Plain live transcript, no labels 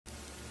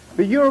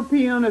The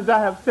European, as I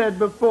have said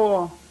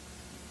before,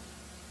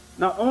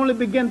 not only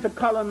began to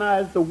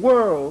colonize the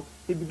world,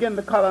 he began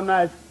to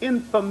colonize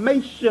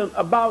information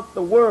about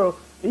the world.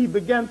 He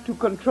began to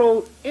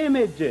control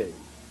images.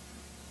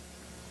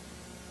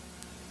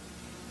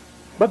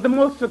 But the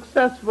most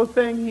successful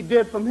thing he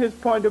did from his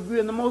point of view,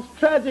 and the most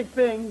tragic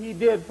thing he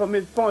did from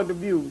his point of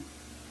view,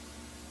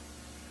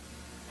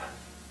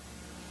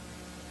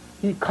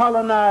 he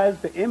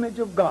colonized the image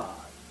of God.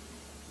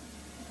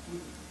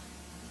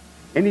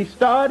 And he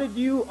started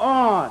you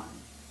on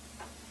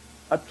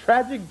a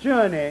tragic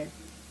journey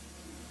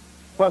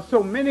where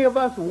so many of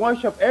us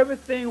worship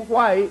everything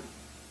white,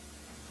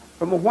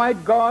 from a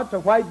white God to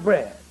white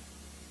bread.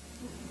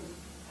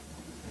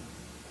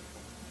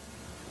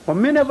 For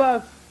many of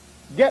us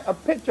get a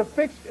picture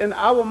fixed in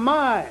our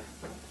mind,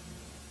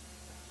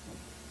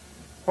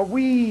 for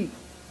we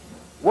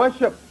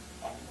worship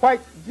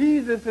white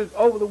Jesuses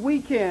over the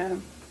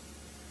weekend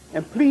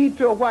and plead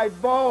to a white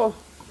boss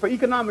for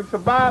economic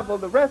survival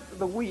the rest of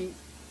the week,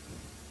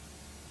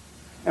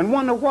 and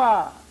wonder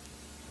why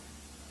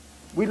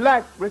we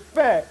lack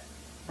respect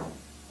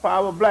for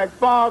our black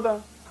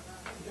father,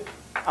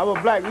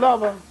 our black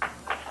lover,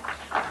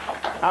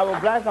 our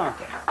black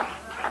uncle.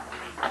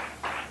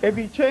 If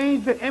he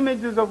changed the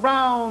images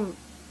around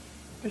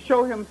to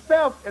show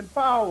himself in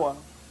power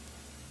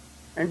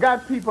and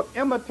got people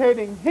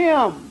imitating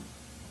him,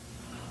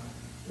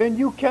 then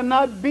you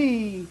cannot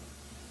be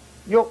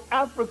your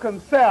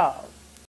African self.